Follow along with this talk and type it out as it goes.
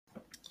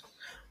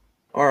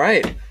All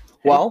right. Hey,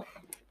 Well,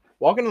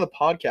 welcome to the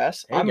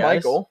podcast. hey I'm guys,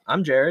 Michael,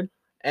 I'm Jared.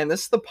 and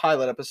this is the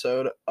pilot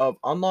episode of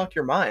Unlock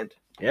Your Mind.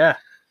 Yeah,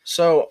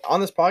 So, on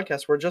this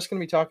podcast, we're just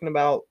going to be talking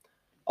about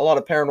a lot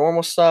of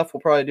paranormal stuff.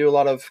 We'll probably do a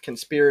lot of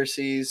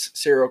conspiracies,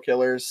 serial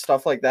killers,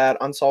 stuff like that,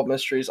 unsolved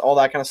mysteries, all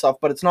that kind of stuff.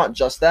 But it's not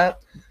just that.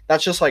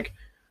 That's just like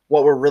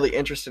what we're really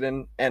interested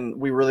in, and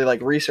we really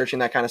like researching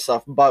that kind of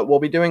stuff. But we'll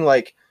be doing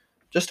like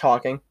just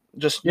talking,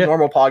 just yeah.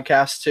 normal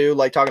podcasts too,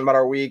 like talking about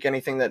our week,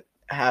 anything that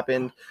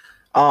happened.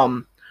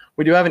 Um,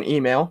 we do have an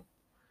email.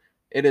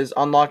 It is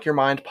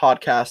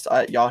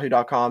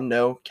unlockyourmindpodcast@yahoo.com.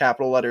 No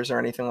capital letters or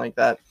anything like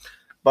that.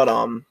 But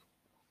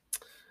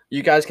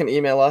you guys can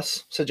email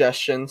us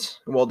suggestions.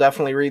 We'll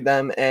definitely read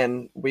them,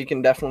 and we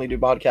can definitely do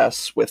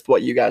podcasts with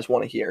what you guys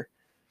want to hear.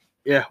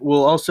 Yeah,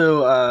 we'll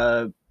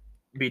also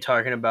be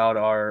talking about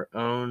our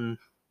own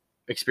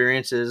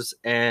experiences,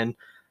 and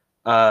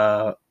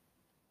over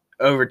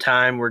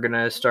time, we're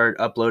gonna start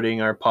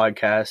uploading our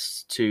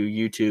podcasts to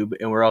YouTube,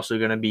 and we're also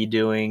gonna be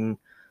doing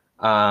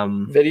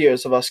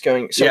Videos of us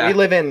going. So we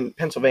live in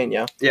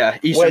Pennsylvania,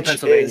 Eastern which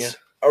Pennsylvania. is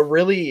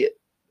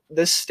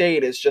this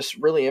state is just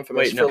really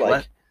infamous Wait, no, for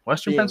like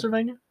Western being-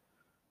 Pennsylvania.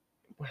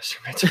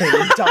 Western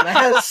Pennsylvania,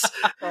 dumbass.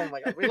 Oh my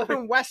god, we live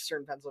in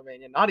Western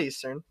Pennsylvania, not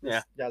Eastern.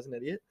 Yeah. This guy's an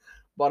idiot.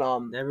 But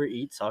Never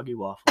eat soggy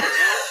waffles.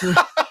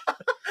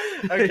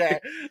 okay,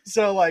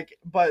 so like,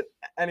 but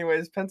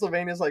anyways,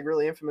 Pennsylvania is like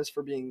really infamous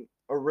for being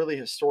a really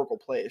historical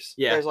place.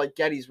 Yeah. There's like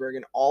Gettysburg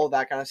and all of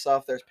that kind of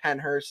stuff. There's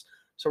Penhurst.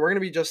 So we're gonna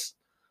be just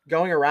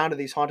going around to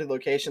these haunted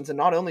locations, and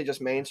not only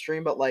just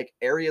mainstream, but like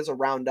areas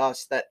around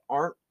us that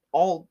aren't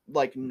all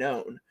like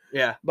known.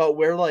 Yeah, But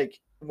we're like,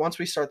 once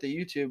we start the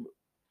YouTube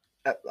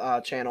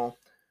channel,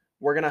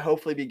 we're gonna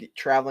hopefully be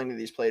traveling to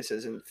these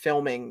places and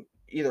filming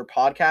either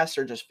podcasts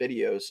or just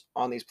videos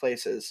on these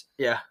places.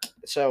 yeah.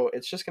 So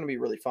it's just gonna be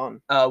really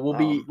fun.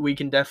 We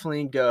can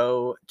definitely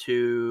go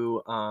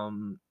to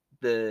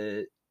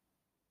the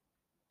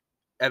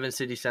Evans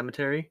City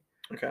Cemetery.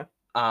 Okay.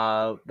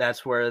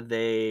 That's where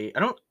I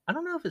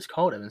don't know if it's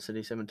called Evans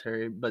City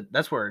Cemetery, but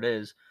that's where it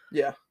is.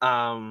 Yeah.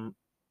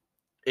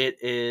 It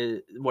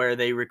is where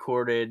they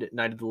recorded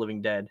Night of the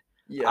Living Dead.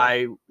 Yeah.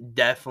 I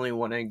definitely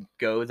want to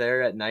go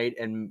there at night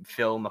and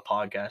film a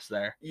podcast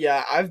there.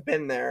 Yeah, I've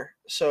been there.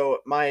 So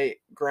my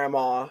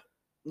grandma,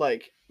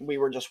 like, we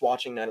were just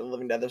watching Night of the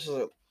Living Dead. This was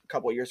a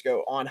couple of years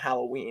ago on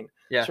Halloween.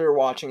 Yeah. So we were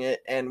watching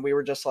it, and we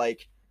were just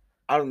like,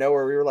 out of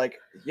nowhere, we were like,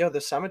 yo,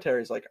 the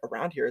cemetery is like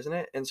around here, isn't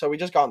it? And so we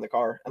just got in the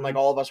car, and like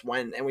all of us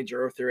went, and we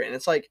drove through it. And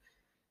it's like,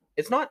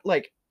 it's not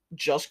like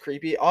just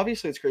creepy.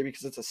 Obviously, it's creepy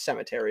because it's a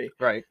cemetery.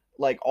 Right.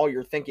 Like, all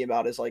you're thinking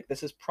about is like,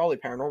 this is probably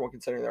paranormal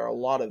considering there are a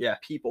lot of Yeah.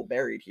 people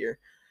buried here.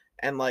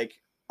 And like,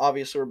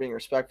 obviously we're being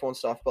respectful and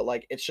stuff, but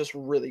like, it's just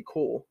really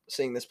cool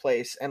seeing this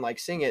place and like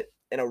seeing it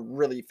in a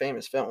really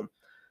famous film.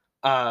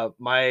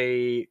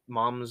 My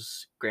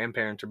mom's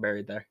grandparents are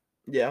buried there.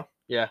 Yeah.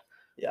 Yeah.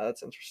 Yeah,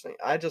 that's interesting.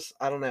 I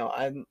don't know.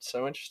 I'm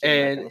so interested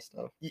in that kind of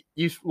stuff.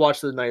 You've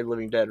watched the Night of the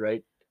Living Dead,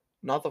 right?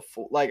 Not the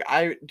full, like,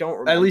 I don't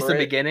remember. At least the it.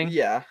 beginning.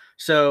 Yeah.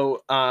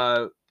 So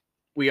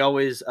we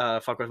always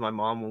fuck with my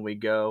mom when we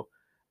go,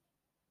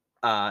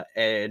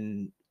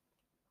 and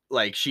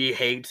like she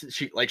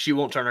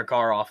won't turn her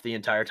car off the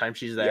entire time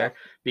she's there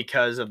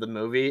because of the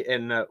movie,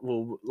 and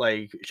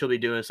she'll be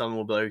doing something,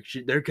 we'll be like,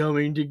 they're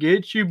coming to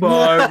get you,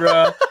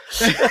 Barbara.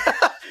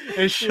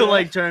 And she'll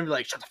like turn and be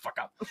like, shut the fuck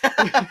up.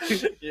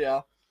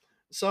 Yeah.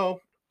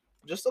 So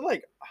just to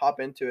like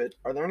hop into it,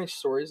 are there any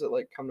stories that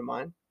like come to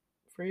mind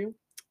for you?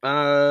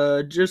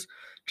 Just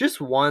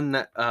one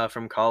that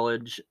from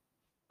college.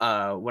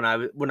 When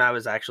I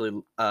was actually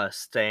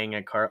staying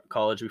at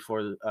college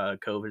before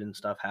COVID and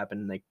stuff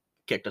happened, and they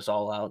kicked us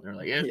all out. And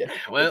they're like,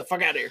 well, get the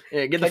fuck out of here.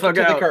 Yeah, get the fuck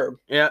out. The curb.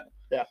 Yeah.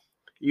 Yeah.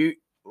 You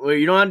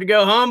don't have to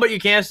go home, but you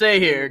can't stay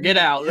here. Get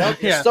out.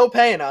 Yep, you're still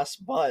paying us,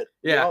 but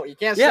you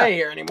can't stay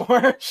here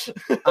anymore.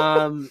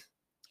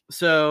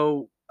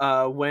 So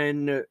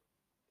when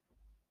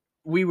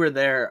we were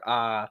there,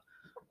 I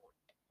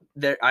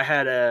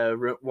had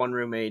one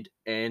roommate,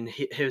 and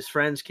his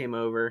friends came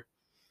over,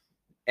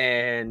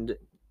 and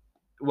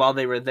while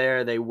they were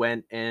there, they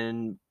went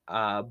and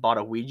bought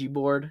a Ouija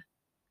board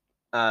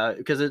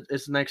because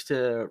it's next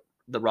to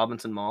the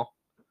Robinson Mall.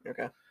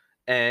 Okay.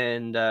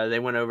 And they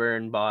went over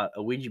and bought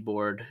a Ouija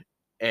board,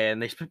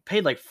 and they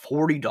paid like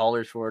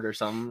 $40 for it or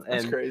something.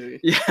 That's crazy.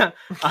 Yeah.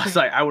 I was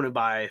like, I wouldn't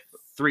buy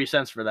 3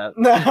 cents for that.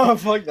 No,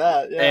 fuck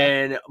that. Yeah.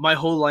 And my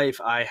whole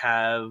life, I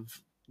have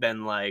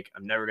been like,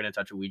 I'm never going to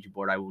touch a Ouija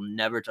board. I will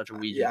never touch a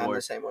Ouija board. I'm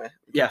the same way.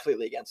 Yeah.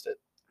 Completely against it.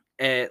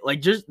 And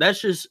like,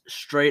 that's just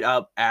straight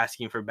up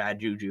asking for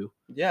bad juju.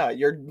 Yeah,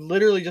 you're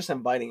literally just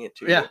inviting it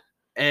to you. Yeah.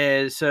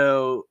 And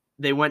so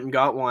they went and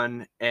got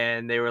one,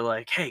 and they were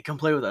like, hey, come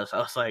play with us. I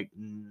was like,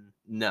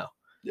 no.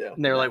 Yeah.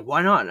 And they were like,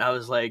 why not? And I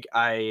was like,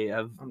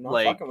 I'm not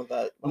like fucking with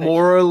that. Like,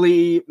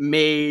 morally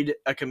made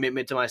a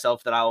commitment to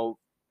myself that I'll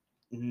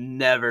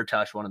never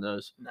touch one of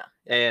those. No.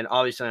 And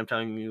obviously I'm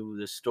telling you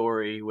this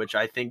story, which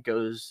I think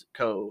goes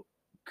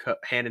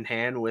hand in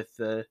hand with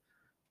the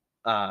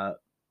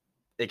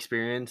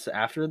experience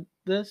after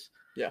this.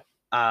 Yeah.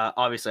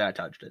 Obviously I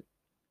touched it.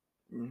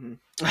 Mm-hmm.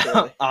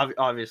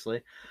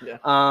 Obviously. Yeah.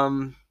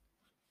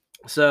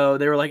 So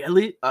they were like, at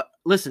least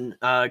listen,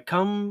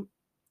 come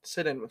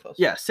Sit in with us.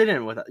 Yeah, sit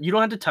in with us. You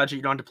don't have to touch it.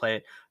 You don't have to play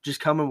it. Just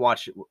come and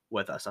watch it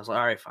with us. I was like,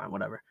 all right, fine,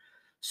 whatever.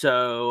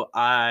 So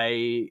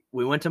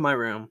we went to my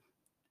room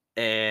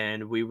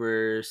and we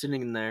were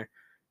sitting in there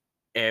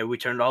and we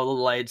turned all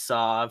the lights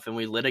off and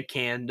we lit a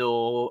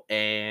candle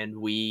and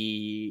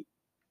we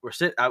were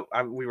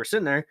we were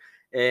sitting there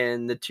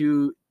and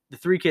the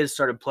three kids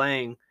started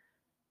playing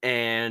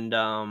and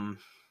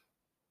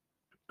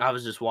I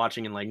was just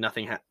watching and like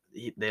nothing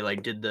they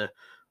like did the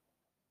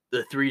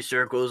three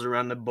circles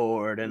around the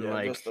board and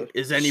like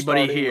is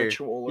anybody here? Yeah.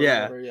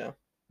 Whatever, yeah.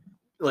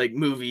 Like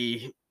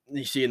movie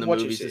you see in the What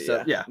movies you and see,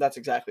 stuff. Yeah. That's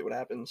exactly what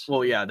happens.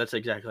 Well, yeah, that's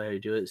exactly how you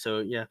do it. So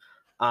yeah.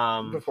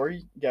 Before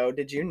you go,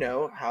 did you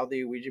know how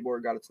the Ouija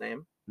board got its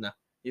name? No.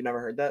 You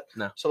never heard that?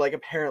 No. So like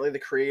apparently the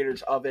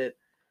creators of it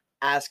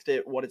asked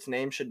it what its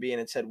name should be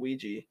and it said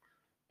Ouija.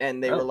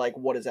 And they were like,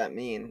 what does that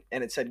mean?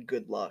 And it said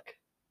good luck.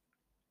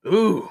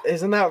 Ooh.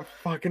 Isn't that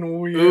fucking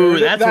weird? Ooh,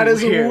 that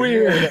is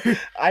weird.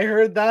 I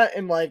heard that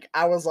and like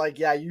I was like,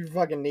 yeah, you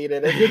fucking need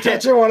it. If you're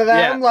touching one of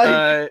them, yeah,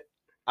 like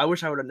I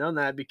wish I would have known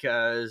that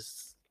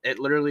because it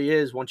literally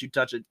is once you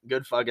touch it,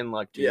 good fucking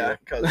luck to you.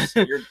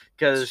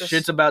 Because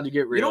shit's about to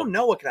get real. You don't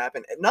know what could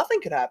happen.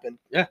 Nothing could happen.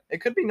 Yeah.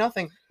 It could be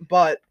nothing.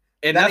 But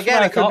and then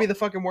again, it could be the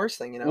fucking worst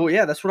thing, you know? Well,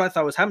 yeah, that's what I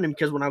thought was happening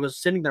because when I was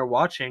sitting there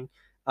watching,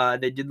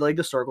 they did like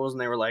the circles and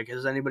they were like,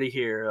 is anybody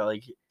here?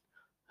 Like,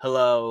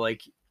 hello,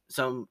 like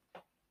some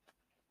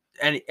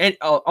and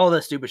all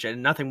that stupid shit.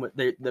 And nothing.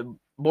 The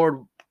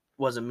board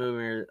wasn't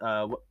moving.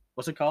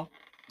 What's it called?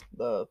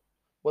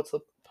 What's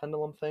the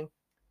pendulum thing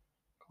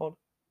called?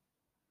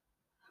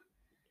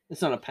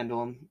 It's not a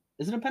pendulum.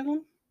 Is it a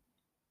pendulum?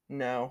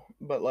 No,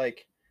 but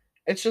like,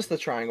 it's just the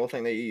triangle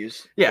thing that you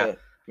use. Yeah. To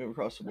move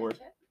across the board.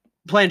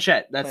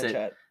 Planchette. That's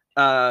it.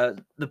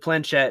 The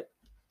planchette.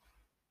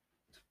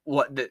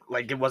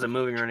 It wasn't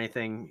moving or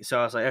anything. So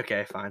I was like,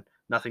 okay, fine.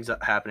 Nothing's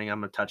happening.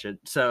 I'm gonna touch it.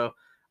 So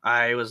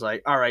I was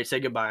like, all right, say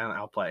goodbye and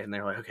I'll play. And they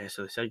were like, okay.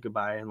 So they said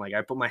goodbye and like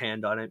I put my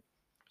hand on it.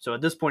 So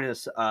at this point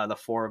it's the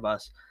four of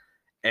us,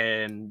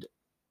 and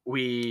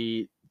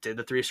we did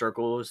the three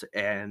circles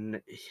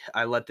and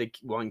I let the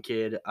one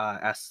kid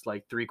ask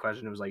like three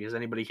questions. It was like, is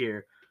anybody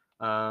here?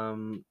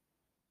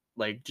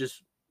 Like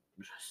just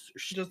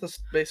this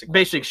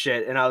basic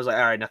shit. And I was like,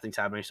 all right, nothing's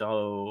happening.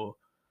 So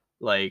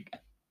like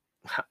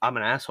I'm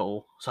an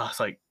asshole. So I was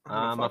like,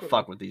 I'm gonna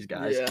fuck with these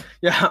guys.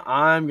 Yeah,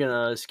 I'm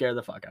gonna scare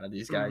the fuck out of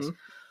these guys.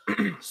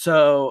 Mm-hmm.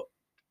 So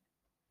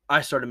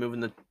I started moving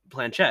the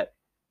planchette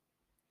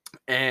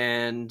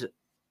and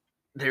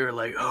they were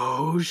like,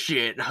 oh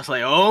shit. And I was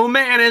like, oh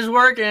man, it's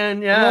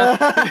working.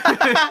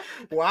 Yeah.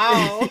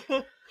 Wow.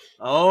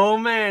 Oh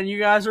man, you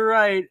guys are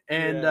right.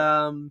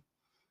 And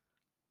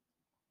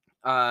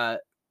I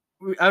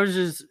was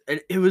just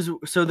it was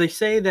so they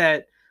say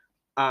that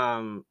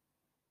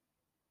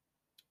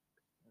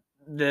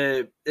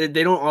they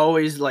don't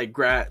always like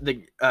grab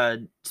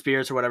the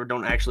spirits or whatever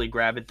don't actually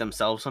grab it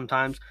themselves.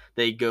 Sometimes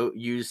they go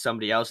use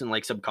somebody else and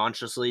like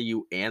subconsciously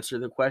you answer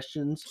the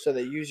questions. So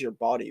they use your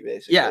body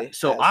basically. Yeah.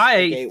 So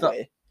I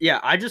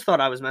just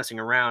thought I was messing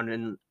around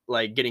and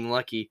like getting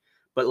lucky.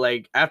 But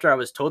like after I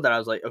was told that, I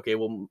was like, okay,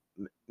 well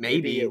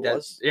maybe it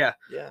was. Yeah.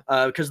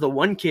 Because the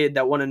one kid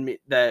that wanted me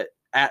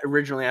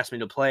originally asked me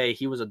to play,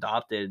 he was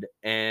adopted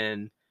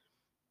and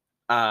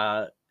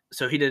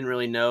so he didn't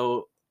really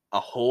know a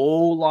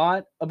whole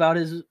lot about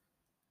his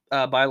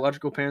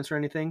biological parents or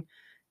anything,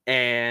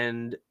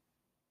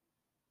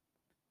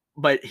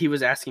 but he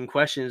was asking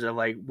questions of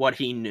like what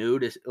he knew.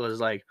 Was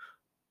like,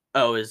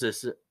 oh, is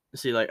this?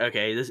 See, like,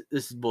 okay, this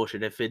is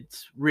bullshit. If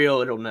it's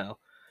real, it'll know.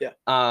 Yeah.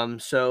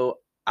 So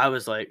I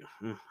was like,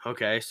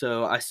 okay.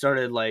 So I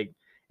started like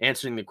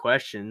answering the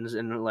questions,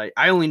 and like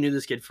I only knew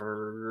this kid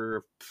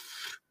for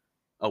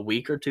a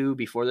week or two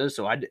before this,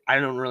 so I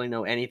don't really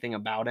know anything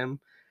about him,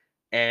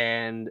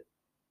 and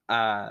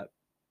I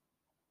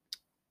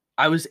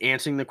was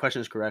answering the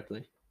questions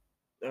correctly.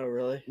 Oh,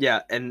 really?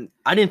 Yeah, and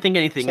I didn't think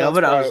anything of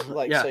it. I was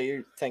like, so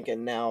you're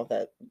thinking now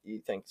that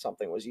you think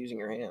something was using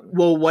your hand.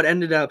 Well, what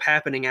ended up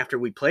happening after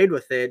we played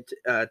with it,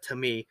 to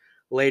me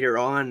later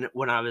on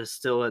when I was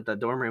still at the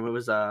dorm room, it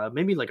was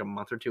maybe like a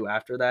month or two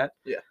after that.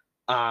 Yeah.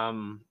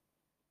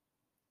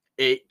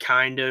 It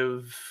kind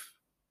of,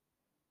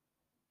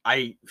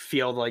 I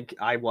feel like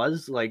I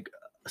was like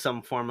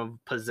some form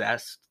of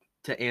possessed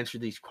to answer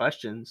these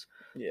questions.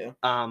 Yeah.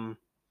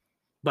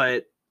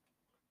 But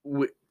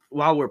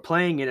while we're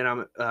playing it, and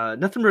I'm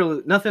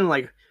nothing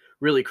like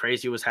really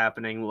crazy was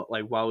happening.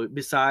 Like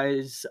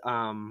besides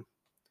at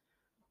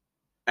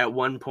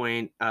one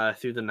point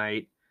through the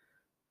night,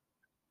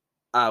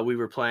 we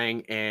were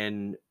playing,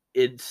 and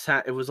it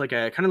was like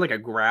a kind of like a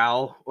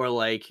growl or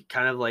like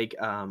kind of like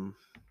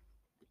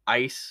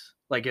ice,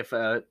 like if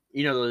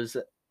those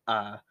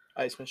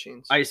ice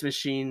machines.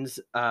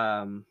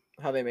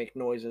 How they make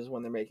noises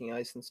when they're making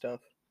ice and stuff.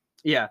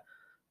 Yeah.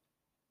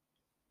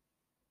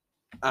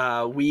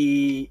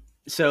 We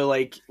So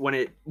like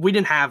we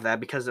didn't have that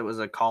because it was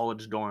a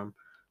college dorm.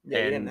 Yeah,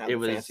 you didn't and have it a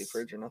was fancy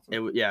fridge or nothing. it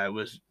was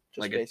Just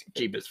like a basic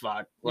cheap fridge. as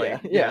fuck. Yeah,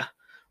 Like yeah.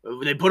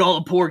 they put all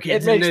the poor It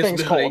kids in makes this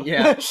things building. cold.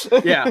 Yeah,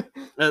 yeah.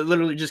 It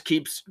literally just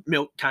keeps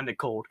milk kind of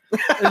cold.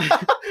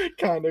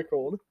 Kind of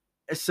cold.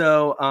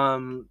 So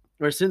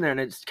we're sitting there and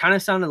it kind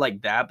of sounded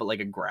like that, but like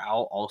a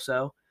growl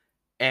also.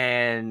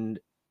 And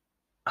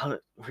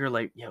we were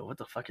like, "Yo, what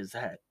the fuck is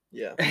that?"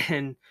 Yeah.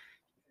 And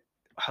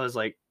I was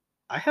like,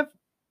 "I have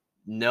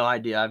no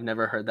idea. I've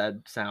never heard that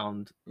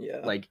sound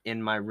Yeah. like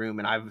in my room,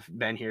 and I've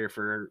been here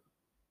for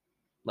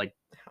like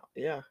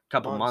a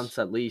couple months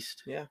at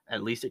least. Yeah.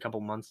 At least a couple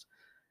months."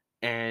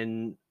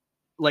 And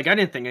like I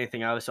didn't think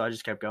anything of it, so I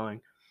just kept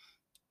going.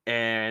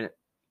 And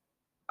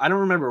I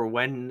don't remember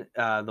when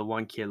the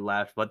one kid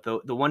left, but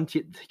the one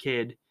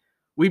kid,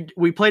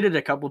 we played it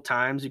a couple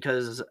times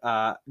because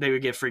they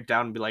would get freaked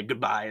out and be like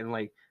goodbye and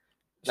like.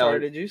 Sorry,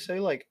 did you say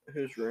like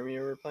whose room you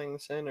were playing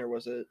this in, or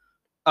was it?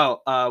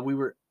 Oh, we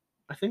were.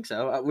 I think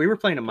so. We were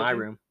playing in my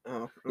room.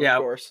 Oh, yeah,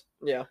 of course.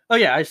 Yeah. Oh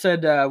yeah, I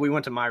said we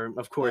went to my room,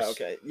 of course.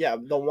 Okay. Yeah,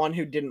 the one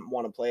who didn't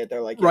want to play it,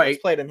 they're like, right.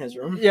 Let's play it in his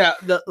room. Yeah.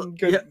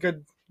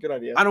 Good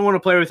idea. I don't want to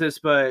play with this,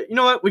 but you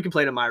know what? We can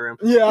play it in my room.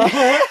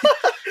 Yeah.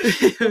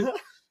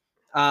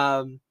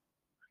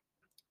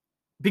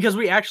 Because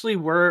we actually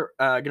were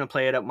gonna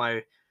play it at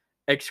my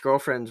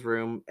ex-girlfriend's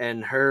room,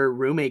 and her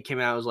roommate came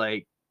out and was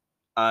like,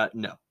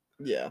 no.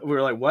 Yeah. We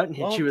were like, what?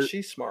 And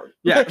she's smart.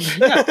 Yeah.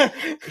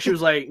 She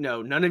was like,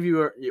 no, none of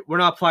you we're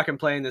not fucking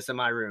playing this in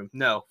my room.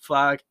 No,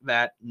 fuck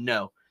that.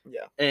 No.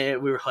 Yeah.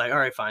 And we were like, all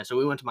right, fine. So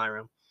we went to my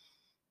room.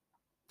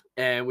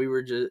 And we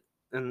were just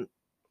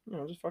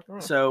just fucking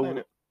around.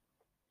 So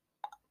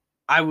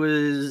I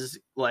was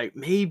like,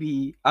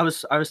 maybe I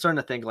was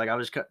starting to think like I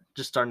was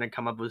just starting to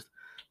come up with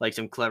like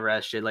some clever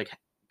ass shit. Like,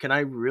 can I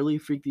really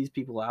freak these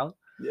people out?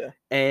 Yeah.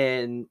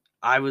 And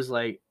I was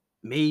like,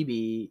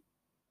 maybe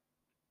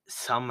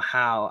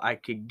somehow I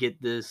could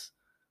get this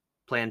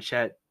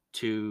planchette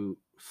to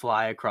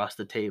fly across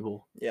the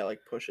table. Yeah, like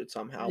push it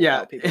somehow.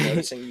 Yeah. Without people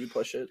noticing you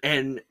push it.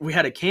 And we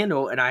had a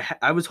candle, and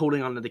I was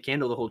holding onto the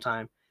candle the whole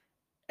time,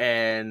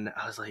 and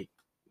I was like,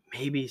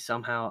 maybe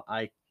somehow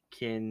I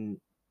can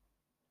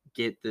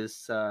get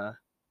this.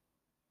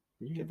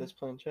 Get this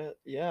planchette.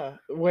 Yeah.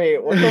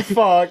 Wait, what the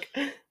fuck?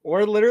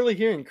 We're literally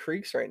hearing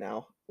creaks right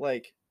now.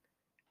 Like,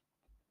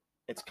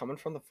 it's coming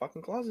from the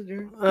fucking closet,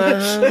 dude.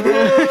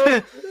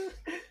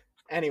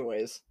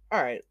 Anyways,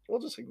 all right, we'll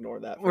just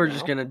ignore that. We're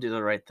just gonna do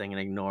the right thing and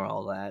ignore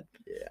all that.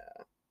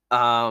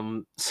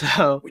 Yeah.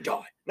 So we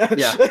die.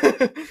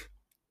 Yeah.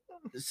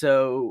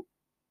 So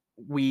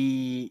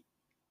we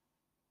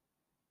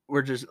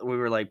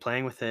were like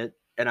playing with it,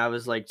 and I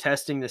was like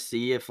testing to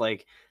see if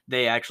like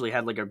they actually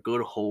had like a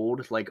good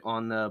hold like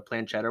on the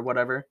planchette or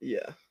whatever.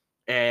 Yeah.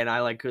 And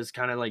I like was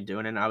kind of like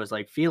doing it, and I was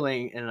like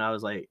feeling, and I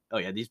was like, oh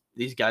yeah,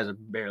 these guys are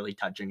barely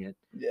touching it.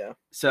 Yeah.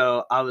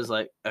 So I was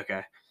like,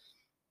 okay.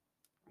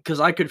 Because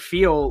I could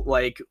feel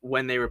like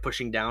when they were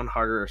pushing down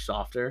harder or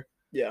softer.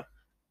 Yeah.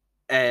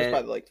 And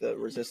just by like the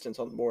resistance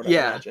on the board,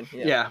 yeah, I imagine.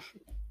 Yeah.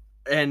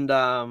 And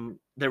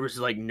there was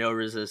like no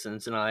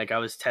resistance, and I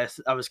was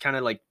kind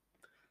of like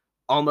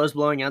almost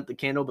blowing out the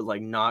candle, but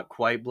like not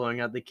quite blowing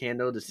out the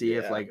candle to see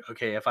if like,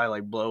 okay, if I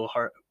like blow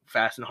hard,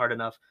 fast and hard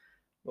enough,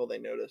 will they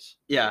notice?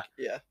 Yeah. Like,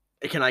 yeah.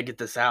 Can I get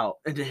this out?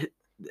 And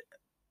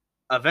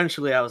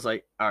eventually I was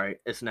like, all right,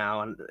 it's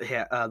now. And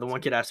yeah, the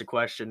one kid asked a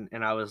question,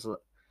 and I was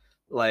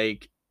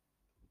like,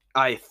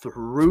 I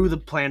threw the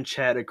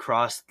planchette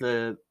across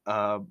the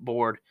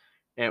board,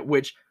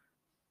 which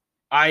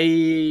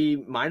I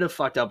might have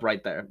fucked up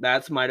right there.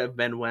 That might have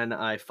been when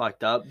I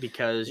fucked up,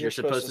 because you're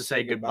supposed to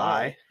say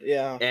goodbye.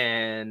 Yeah.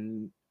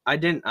 And I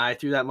didn't. I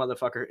threw that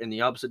motherfucker in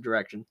the opposite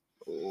direction.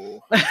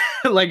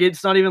 Like,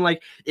 it's not even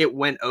like it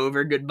went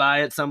over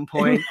goodbye at some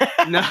point.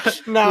 No,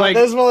 like,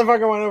 this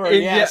motherfucker went over.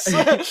 Yes.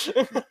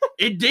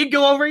 It did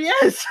go over.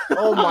 Yes.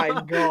 Oh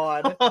my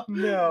god.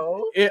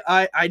 No.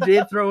 I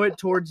did throw it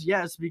towards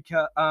yes,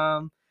 because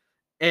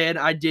and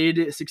I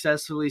did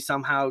successfully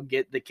somehow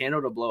get the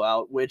candle to blow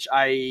out, which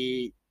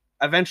I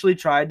eventually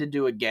tried to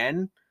do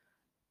again,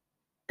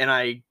 and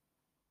I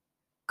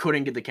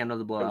couldn't get the candle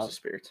to blow out. The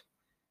spirits.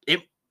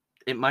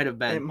 It might have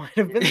been. It might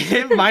have been.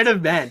 It might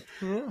have been.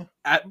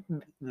 Yeah.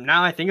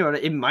 Now I think about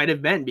it, it might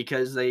have been,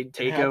 because they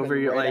take over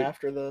your right like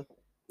after the.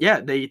 Yeah,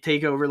 they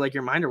take over like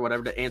your mind or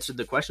whatever to answer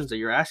the questions that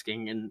you're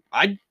asking, and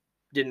I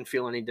didn't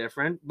feel any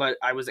different, but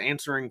I was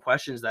answering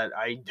questions that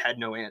I had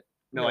no idea.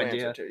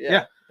 Answer to.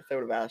 Yeah. If they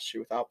would have asked you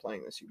without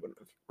playing this, you wouldn't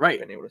have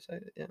been able to say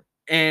it. Yeah.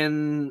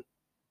 And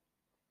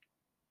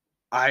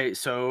I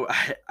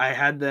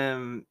had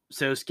them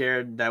so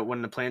scared that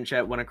when the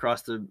planchette went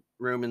across the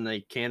room and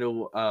the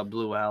candle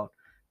blew out,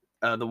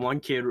 the one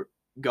kid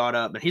got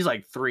up, and he's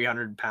like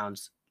 300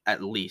 pounds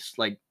at least,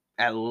 like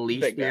at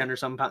least 300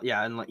 something pounds.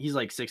 Yeah, and like he's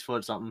like 6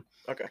 foot something.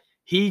 Okay.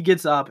 He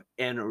gets up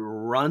and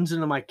runs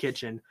into my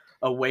kitchen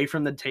away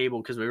from the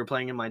table, because we were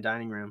playing in my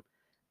dining room,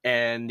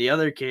 and the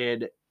other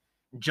kid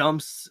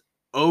jumps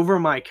over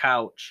my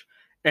couch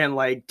and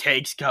like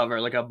takes cover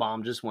like a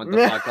bomb just went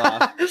the fuck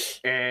off.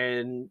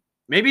 And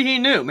Maybe he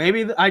knew.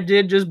 Maybe I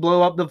did just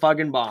blow up the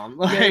fucking bomb.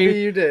 Like, Maybe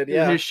you did.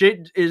 Yeah. his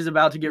shit is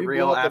about to get You blew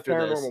real up the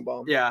after this. paranormal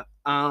bomb. Yeah.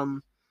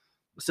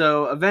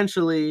 So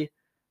eventually,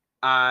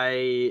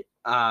 I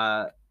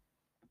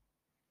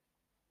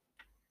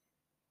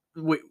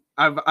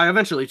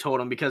eventually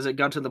told him because it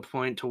got to the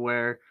point to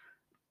where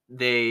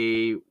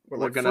they We're were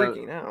like gonna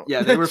freaking out.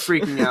 Yeah, they were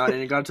freaking out,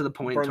 and it got to the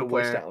point Burn to the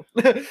place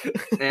where down.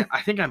 and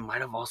I think I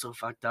might have also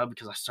fucked up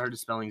because I started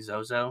spelling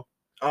Zozo.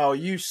 Oh,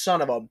 you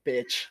son of a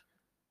bitch.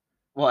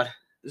 What?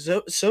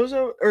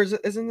 Zozo, or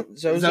isn't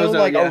Zozo, Zozo,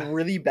 like yeah. a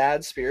really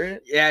bad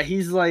spirit? Yeah,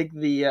 he's like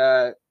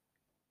the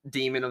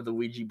demon of the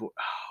Ouija board.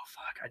 Oh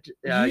fuck!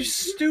 You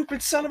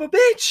stupid son of a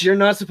bitch. You're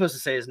not supposed to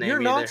say his name.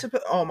 You're either. not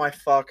supposed. Oh my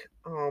fuck.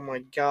 Oh my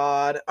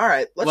god. All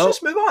right, let's Well-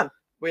 just move on.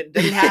 Wait,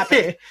 didn't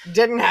happen.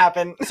 Didn't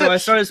happen. So I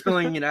started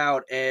spelling it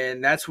out,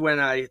 and that's when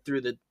I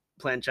threw the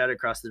planchette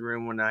across the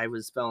room when I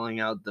was spelling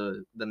out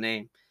the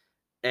name,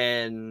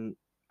 and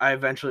I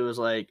eventually was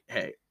like,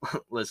 "Hey,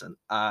 listen,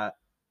 I've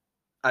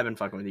been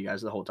fucking with you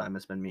guys the whole time.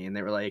 It's been me." And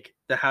they were like,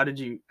 "How did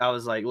you?" I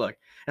was like, "Look,"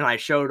 and I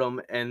showed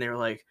them, and they were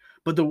like,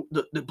 "But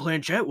the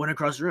planchette went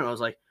across the room." I was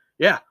like,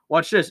 "Yeah,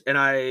 watch this," and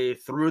I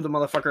threw the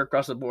motherfucker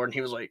across the board, and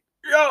he was like,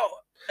 "Yo."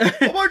 Oh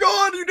my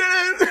god, you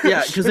did it!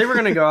 Yeah, because they were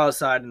gonna go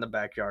outside in the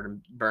backyard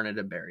and burn it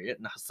and bury it,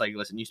 and I was like,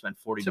 "Listen, you spent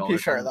 $40." To be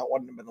fair, that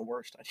wouldn't have been the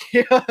worst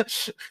idea.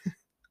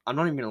 I'm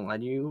not even gonna lie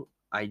to you.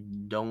 I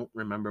don't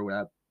remember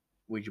where that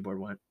Ouija board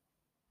went.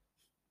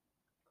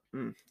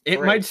 It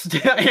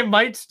great.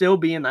 might still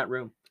be in that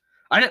room.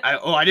 I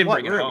didn't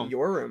What bring it room? home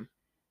Your room.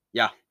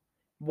 Yeah.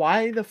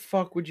 Why the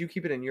fuck would you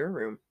keep it in your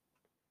room?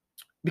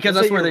 because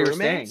Was that's it where your they were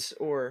staying. roommates,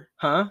 or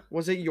Huh?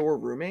 was it your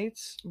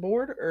roommate's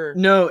board, or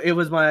No, it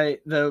was my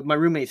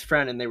roommate's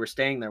friend, and they were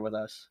staying there with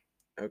us.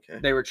 okay?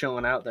 They were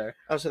chilling out there.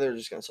 Oh, so they were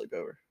just gonna sleep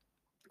over.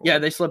 Yeah,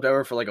 they slept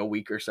over for like a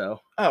week or so.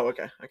 Oh,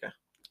 okay, okay.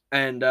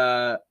 And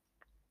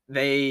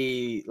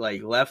they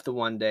like left the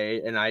one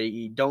day, and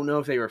I don't know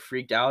if they were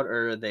freaked out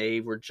or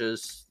they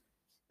just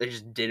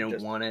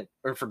didn't want it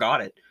or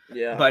forgot it.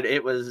 Yeah. But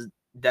it was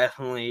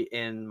definitely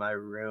in my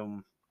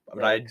room,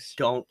 but I Yikes.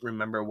 don't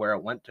remember where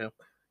it went to.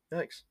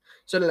 Yikes.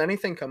 So did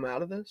anything come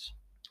out of this?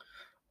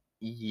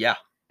 Yeah,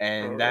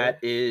 and Oh, that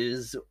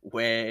is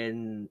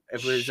when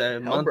it was a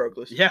Hell month. broke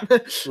loose. Yeah,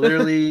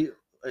 literally,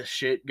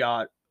 shit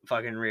got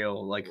fucking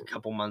real like a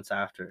couple months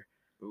after.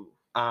 Ooh.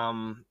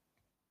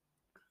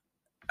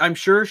 I'm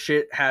sure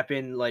shit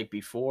happened like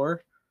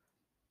before.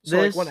 So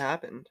like, what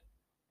happened?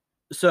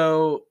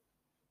 So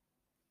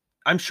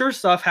I'm sure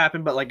stuff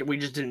happened, but like we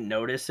just didn't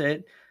notice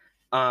it.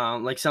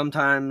 Like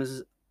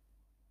sometimes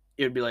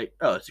it would be like,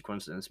 oh, it's a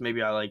coincidence.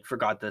 Maybe I like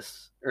forgot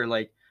this, or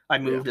like I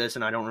moved this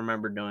and I don't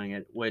remember doing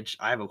it, which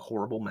I have a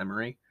horrible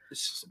memory.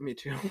 Me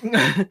too.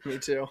 Me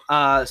too.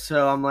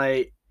 So I'm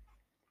like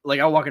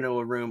I'll walk into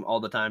a room all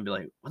the time and be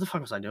like, what the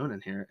fuck was I doing in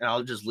here? And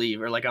I'll just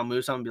leave, or like I'll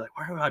move something and be like,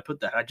 where did I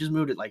put that? I just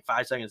moved it like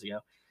 5 seconds ago.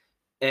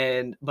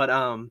 But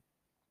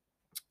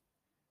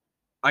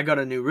I got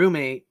a new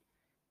roommate,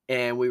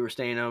 and we were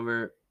staying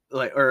over,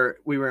 or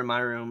we were in my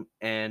room,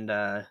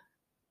 and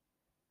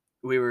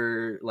we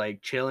were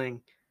like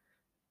chilling,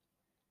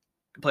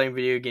 playing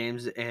video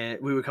games, and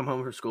we would come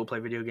home from school, play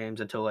video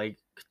games until like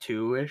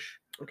 2-ish.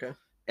 Okay.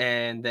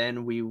 And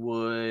then we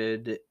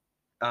would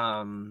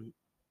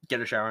get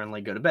a shower and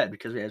like go to bed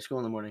because we had school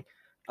in the morning.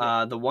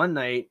 The one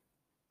night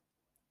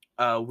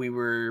we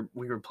were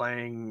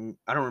playing,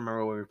 I don't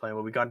remember what we were playing,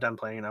 but we got done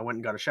playing and I went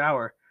and got a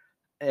shower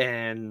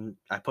and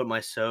I put my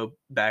soap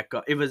back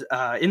up. It was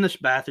in the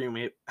bathroom.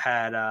 It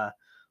had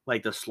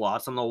like the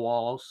slots on the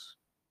walls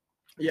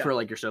for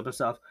like your soap and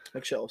stuff,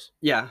 like shelves.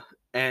 Yeah.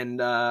 And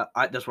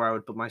that's where I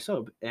would put my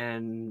soap,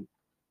 and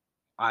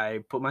I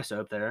put my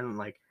soap there, and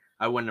like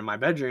I went in my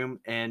bedroom,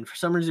 and for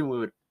some reason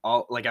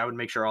I would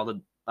make sure all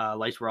the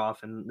lights were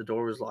off and the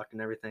door was locked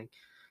and everything.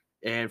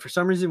 And for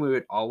some reason we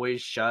would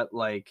always shut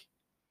like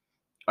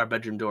our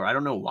bedroom door. I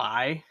don't know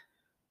why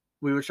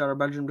we would shut our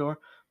bedroom door,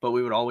 but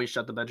we would always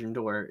shut the bedroom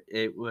door.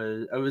 It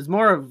was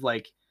more of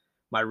like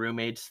my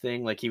roommate's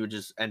thing. Like he would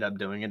just end up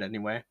doing it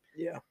anyway.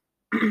 Yeah.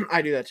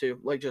 I do that too.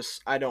 Like,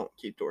 just I don't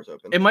keep doors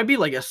open. It might be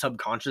like a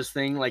subconscious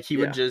thing. Like he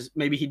would just,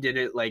 maybe he did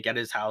it like at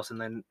his house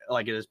and then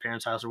like at his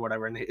parents' house or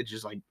whatever, and it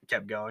just like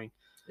kept going.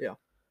 Yeah.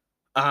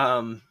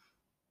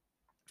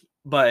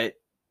 But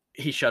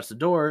he shuts the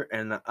door,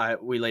 and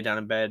we lay down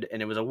in bed,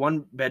 and it was a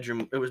one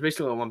bedroom. It was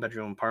basically a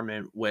 1-bedroom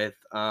apartment with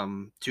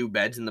 2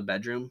 beds in the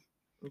bedroom.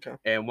 Okay.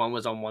 And one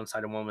was on one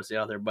side and one was the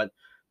other. But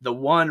the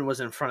one was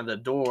in front of the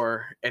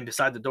door, and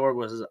beside the door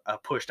was a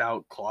pushed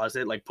out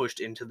closet, like pushed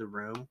into the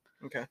room.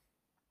 Okay.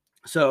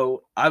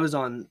 So I was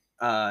on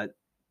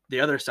the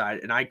other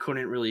side, and I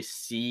couldn't really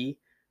see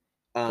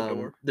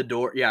the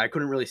door. Yeah, I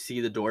couldn't really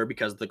see the door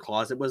because the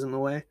closet was in the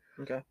way.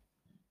 Okay.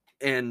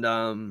 And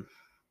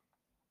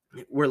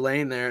we're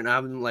laying there, and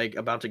I'm like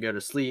about to go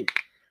to sleep,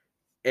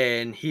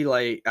 and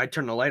I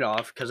turned the light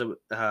off because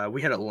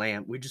we had a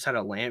lamp. We just had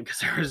a lamp because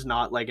there was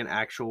not like an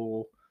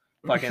actual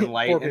fucking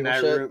light in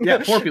that room.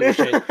 Yeah, poor people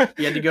shit.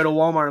 You had to go to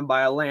Walmart and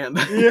buy a lamp.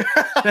 Yeah.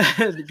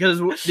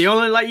 Because the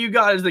only light you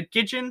got is the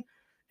kitchen,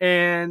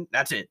 and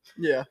that's it.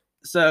 Yeah.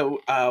 So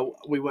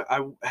we went.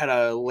 I had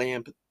a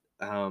lamp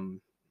in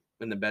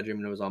the bedroom,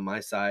 and it was on my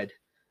side.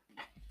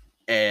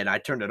 And I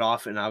turned it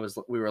off, and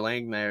we were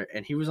laying there,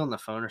 and he was on the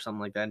phone or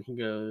something like that. And he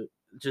goes,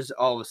 just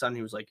all of a sudden,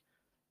 he was like,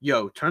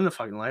 "Yo, turn the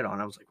fucking light on."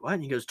 I was like, "What?"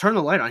 And he goes, "Turn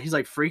the light on." He's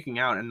like freaking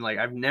out, and like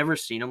I've never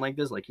seen him like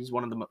this. Like he's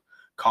one of the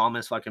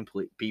calmest fucking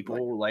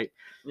people. Like,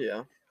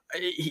 Yeah.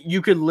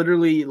 You could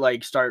literally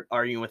like start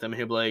arguing with him, and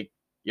he'll be like,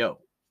 "Yo,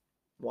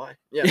 why?"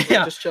 Yeah,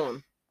 Yeah. just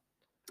chilling.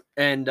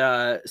 And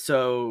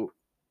so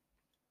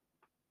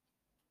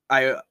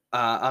I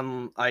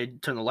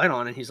turned the light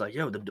on, and he's like,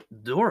 "Yo, the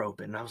door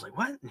open." And I was like,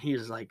 "What?" And he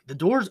was like, "The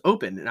door's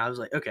open." And I was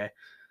like, "Okay."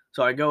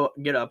 So I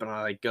get up, and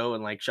I like go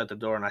and like shut the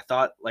door, and I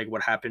thought like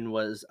what happened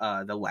was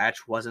the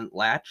latch wasn't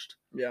latched.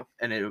 Yeah.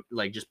 And it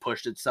like just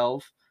pushed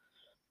itself.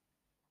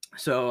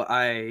 So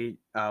I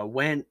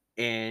went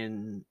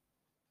and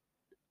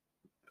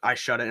I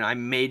shut it, and I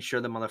made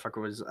sure the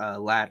motherfucker was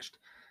latched,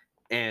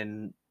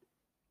 and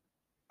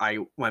I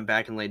went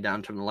back and laid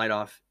down, turned the light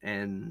off,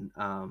 and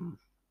I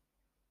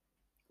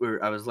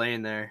was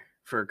laying there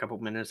for a couple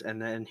minutes,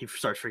 and then he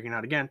starts freaking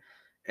out again,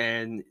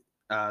 and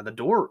the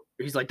door.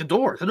 He's like, the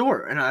door,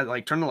 and I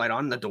like turn the light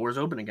on, and the door's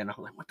open again.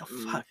 I'm like, what the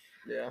fuck?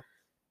 Yeah.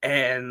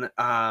 And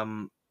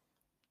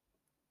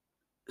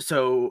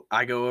so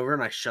I go over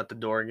and I shut the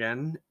door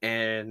again,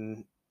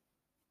 and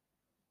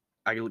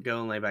I go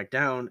and lay back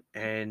down,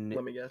 and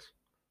Let me guess.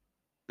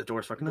 the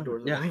door's fucking The open.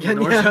 door's Yeah, open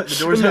the again.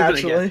 door's open again.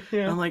 Naturally,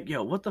 yeah. And I'm like,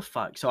 yo, what the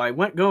fuck? So I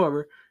go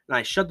over and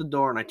I shut the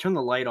door and I turn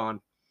the light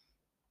on,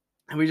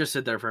 and we just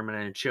sit there for a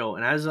minute and chill.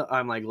 And as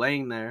I'm like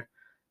laying there,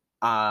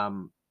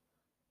 and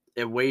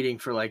waiting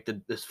for like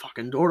this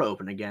fucking door to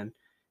open again,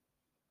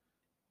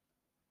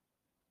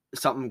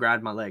 something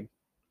grabbed my leg.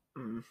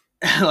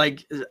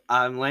 Like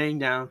I'm laying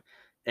down,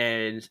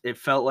 and it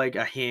felt like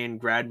a hand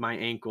grabbed my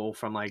ankle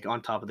from like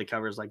on top of the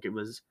covers, like it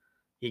was.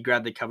 He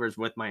grabbed the covers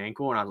with my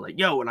ankle, and I was like,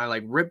 "Yo!" And I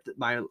like ripped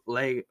my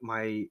leg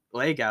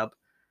up,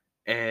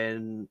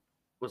 and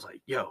was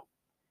like, "Yo!"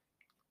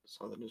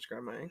 Something just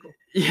grabbed my ankle.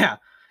 Yeah,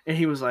 and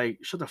he was like,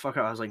 "Shut the fuck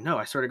up!" I was like, "No,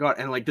 I swear to God!"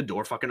 And like the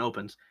door fucking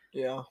opens.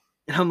 Yeah.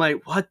 And I'm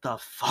like, "What the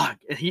fuck?"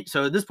 And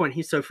so at this point,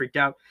 he's so freaked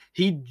out,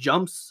 he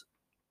jumps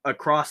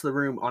across the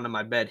room onto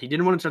my bed. He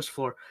didn't want to touch the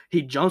floor.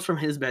 He jumps from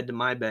his bed to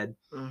my bed.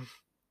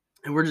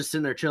 And we're just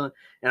sitting there chilling,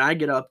 and I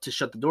get up to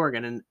shut the door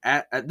again. And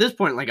at this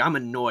point, like I'm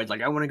annoyed,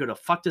 like I want to go to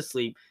fuck to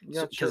sleep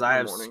because I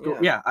have school.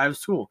 Yeah, I have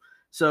school.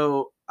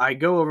 So I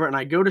go over and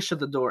I go to shut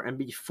the door, and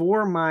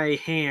before my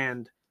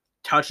hand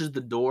touches the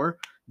door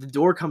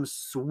comes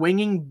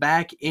swinging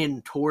back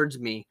in towards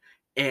me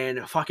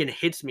and fucking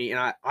hits me,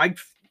 and I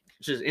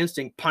just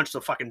instinct punched the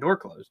fucking door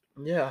closed.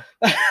 Yeah,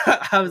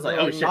 I was like,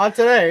 oh shit, not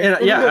today.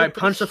 And yeah, I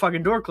punched the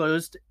fucking door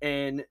closed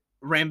and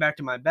ran back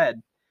to my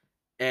bed,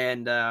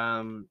 and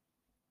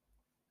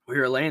we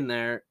were laying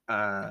there.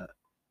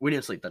 We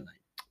didn't sleep that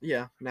night.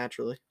 Yeah,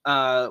 naturally.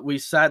 We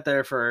sat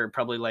there for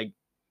probably like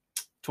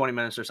 20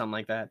 minutes or something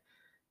like that,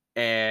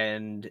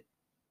 and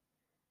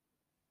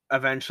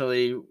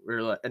eventually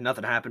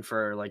nothing happened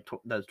for like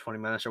those 20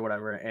 minutes or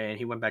whatever, and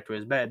he went back to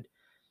his bed,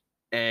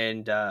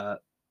 and I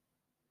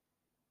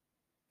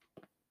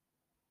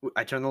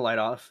turned the light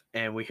off,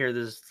 and we hear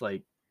this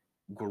like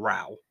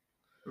growl.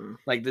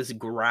 Like this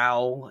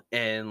growl,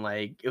 and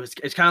like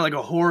it's kind of like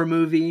a horror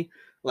movie.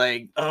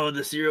 Like, oh,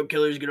 the serial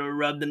killer's gonna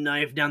rub the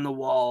knife down the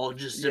wall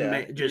just hear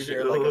like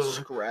a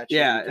scratching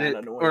kind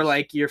of noise. Or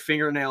like your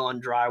fingernail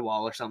on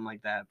drywall or something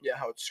like that. Yeah,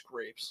 how it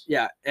scrapes.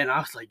 Yeah, and I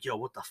was like, yo,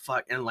 what the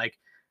fuck? And like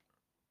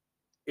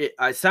it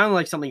sounded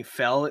like something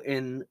fell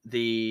in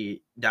the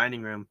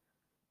dining room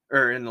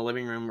or in the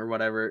living room or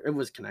whatever. It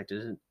was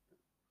connected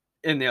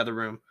in the other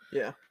room.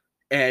 Yeah.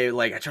 And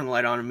like I turned the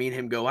light on, and me and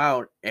him go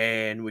out,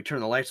 and we turn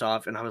the lights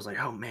off, and I was like,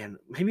 oh man,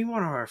 maybe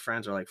one of our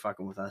friends are like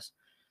fucking with us.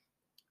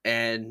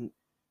 And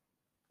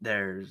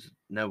there's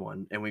no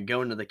one, and we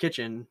go into the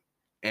kitchen,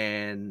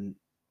 and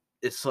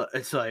it's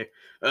like,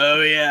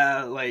 oh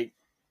yeah, like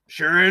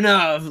sure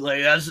enough,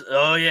 like that's,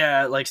 oh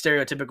yeah, like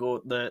stereotypical.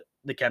 The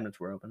cabinets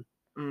were open.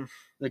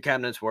 The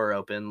cabinets were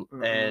open.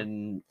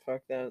 And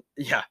fuck that.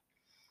 Yeah.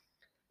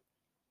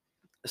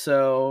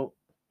 So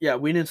yeah,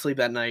 we didn't sleep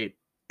that night,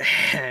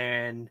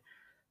 and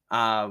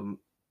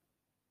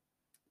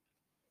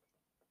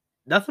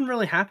nothing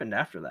really happened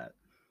after that.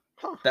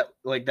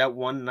 That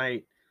one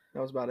night.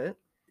 That was about it.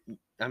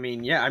 I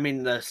mean, yeah. I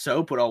mean, the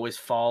soap would always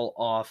fall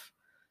off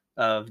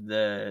of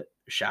the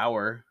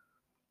shower.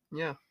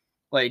 Yeah.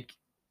 Like,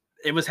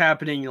 it was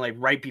happening like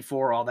right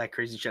before all that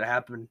crazy shit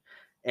happened,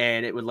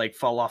 and it would like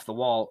fall off the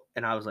wall,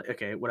 and I was like,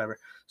 okay, whatever.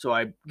 So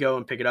I go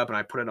and pick it up, and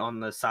I put it on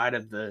the side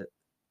of the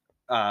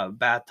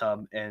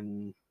bathtub,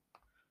 and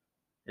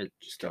it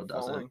still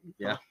doesn't.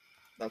 Yeah.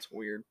 That's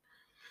weird.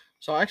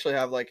 So I actually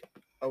have like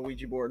a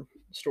Ouija board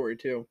story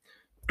too.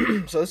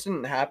 So this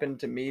didn't happen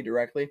to me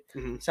directly.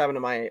 This happened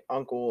to my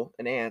uncle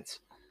and aunts.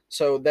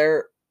 So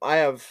I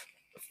have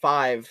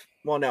 5.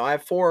 Well, no, I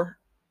have 4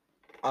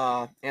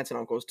 aunts and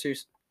uncles, 2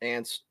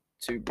 aunts,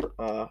 2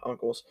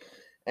 uncles,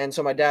 and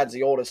so my dad's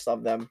the oldest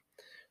of them.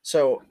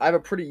 So I have a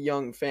pretty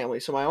young family.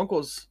 So my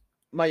uncles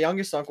my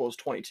youngest uncle is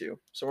 22,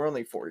 so we're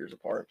only 4 years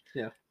apart.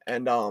 Yeah.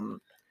 And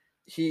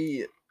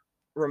he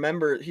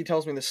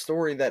tells me the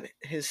story that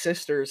his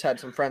sisters had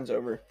some friends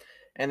over,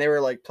 and they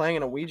were like playing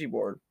on a Ouija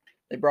board.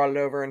 They brought it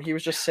over, and he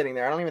was just sitting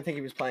there. I don't even think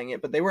he was playing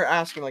it, but they were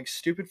asking like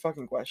stupid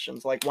fucking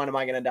questions, like when am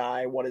I gonna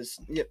die? What is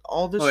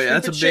all this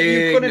stupid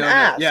shit you couldn't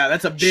ask? Yeah,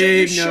 that's a Shit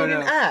big you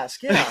shouldn't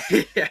ask. Yeah.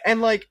 Yeah. And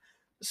like,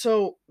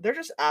 so they're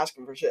just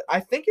asking for shit.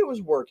 I think it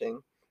was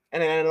working,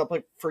 and it ended up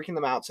like freaking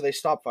them out, so they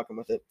stopped fucking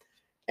with it.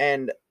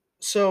 And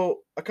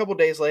so a couple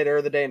days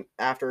later, the day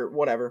after,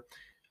 whatever,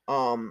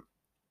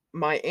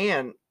 my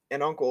aunt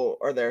and uncle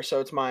are there. So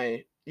it's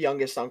my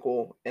youngest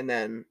uncle and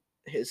then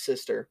his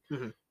sister.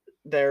 Mhm.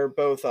 They're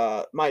both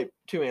my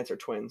two aunts are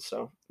twins,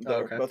 so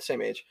they're okay. both the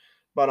same age.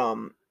 But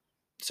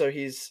so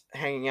he's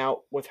hanging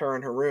out with her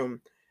in her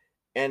room,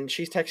 and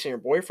she's texting her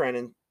boyfriend,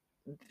 and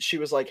she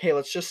was like, "Hey,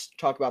 let's just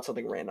talk about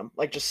something random.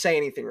 Like, just say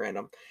anything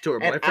random." To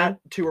her And boyfriend?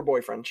 to her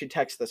boyfriend, she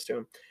texts this to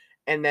him,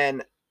 and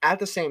then at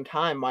the same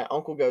time, my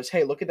uncle goes,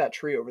 "Hey, look at that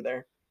tree over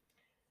there."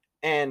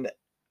 And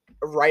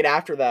right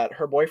after that,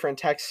 her boyfriend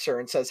texts her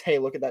and says, "Hey,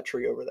 look at that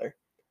tree over there."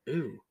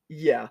 Ooh.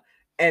 Yeah.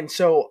 And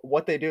so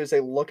what they do is they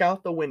look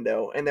out the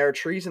window, and there are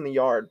trees in the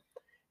yard,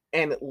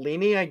 and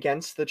leaning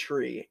against the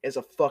tree is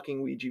a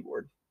fucking Ouija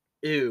board.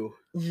 Ew.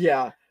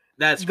 Yeah.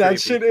 That's That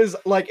creepy. shit is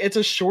like, it's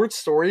a short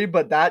story,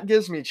 but that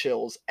gives me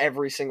chills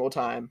every single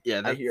time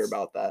I hear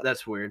about that.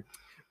 That's weird.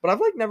 But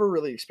I've like never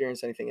really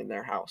experienced anything in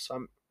their house. So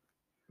I'm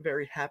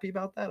very happy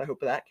about that. I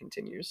hope that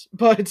continues.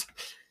 But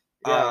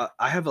yeah.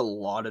 I have a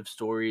lot of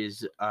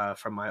stories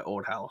from my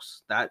old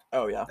house.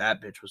 Oh yeah.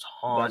 That bitch was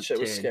haunted. That shit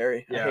was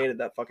scary. Yeah. I hated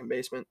that fucking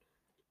basement.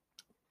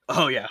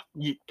 Oh yeah.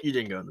 You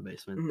didn't go in the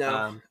basement.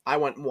 No. I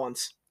went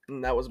once,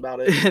 and that was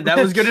about it. That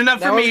was good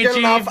enough for me,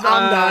 Chief. I'm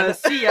done.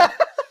 See ya.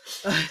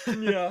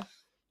 Yeah.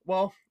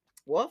 Well,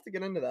 we'll have to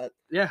get into that.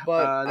 Yeah,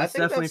 But that's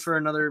definitely for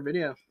another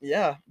video.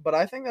 Yeah, but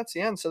I think that's the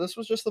end. So this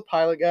was just the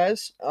pilot,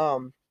 guys.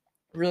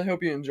 Really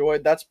hope you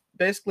enjoyed. That's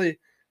basically,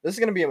 this is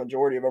going to be a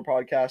majority of our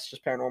podcast,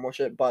 just paranormal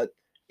shit. But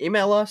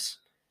email us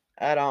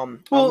at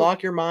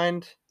Unlock Your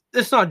Mind.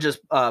 It's not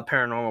just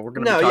paranormal. We're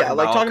going to be talking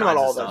about talking about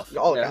all stuff.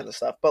 all kinds of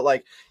stuff. But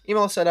like,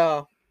 email us at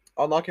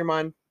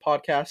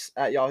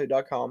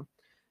unlockyourmindpodcast@yahoo.com,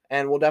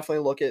 and we'll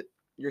definitely look at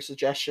your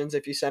suggestions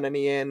if you send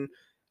any in.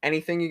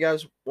 Anything you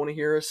guys want to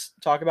hear us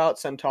talk about,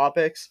 send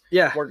topics.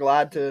 Yeah. We're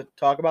glad to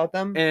talk about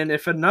them. And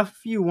if enough of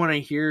you want to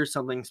hear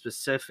something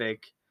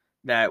specific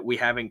that we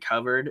haven't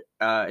covered,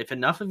 if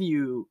enough of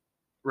you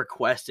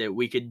request it,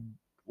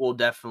 we'll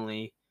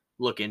definitely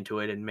look into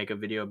it and make a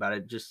video about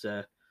it just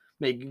to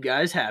make you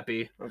guys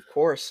happy. Of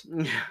course.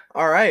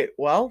 All right.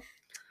 Well,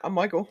 I'm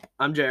Michael.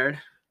 I'm Jared.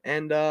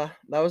 And that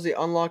was the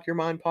Unlock Your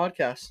Mind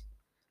podcast.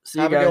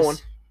 See you guys. Have a good one.